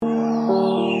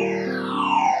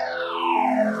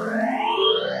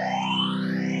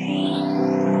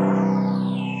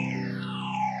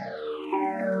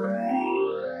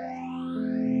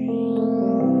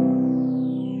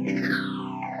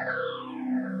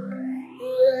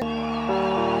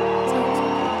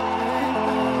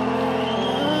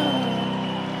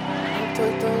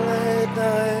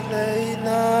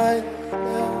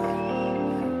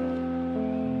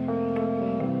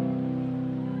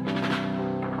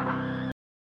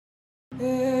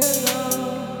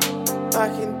I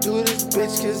can do this,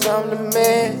 bitch, cause I'm the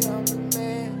man.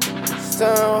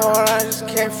 Stunned hard, I just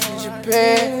came from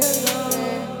Japan.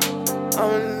 I'm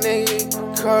a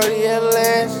nigga, Cartier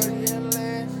lens.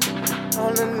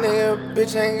 I'm the nigga,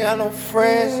 bitch, ain't got no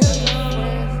friends.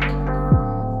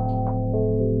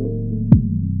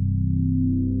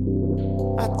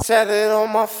 I tatted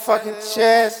on my fucking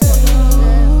chest.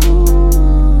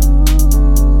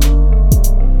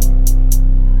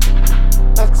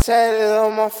 I tatted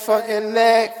on my fucking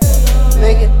neck.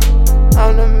 Nigga,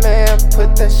 I'm the man,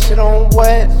 put that shit on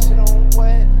wet.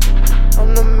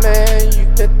 I'm the man, you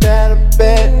get that a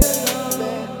bet.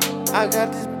 I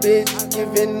got this bitch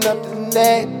giving up the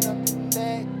neck.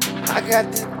 I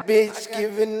got this bitch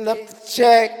giving up the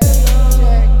check.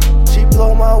 She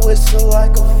blow my whistle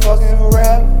like a fucking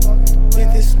rap.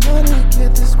 Get this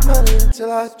money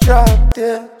until I drop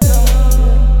dead.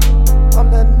 I'm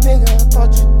that nigga, I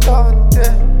thought you thought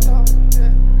that.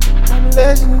 I'm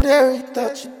legendary,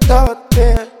 thought you thought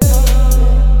that.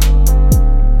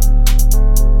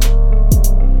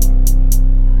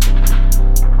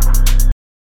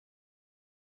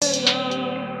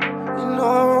 You know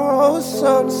I roll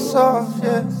something soft,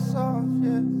 yeah.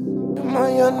 Come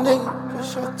on, young nigga,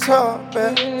 push your top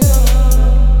back.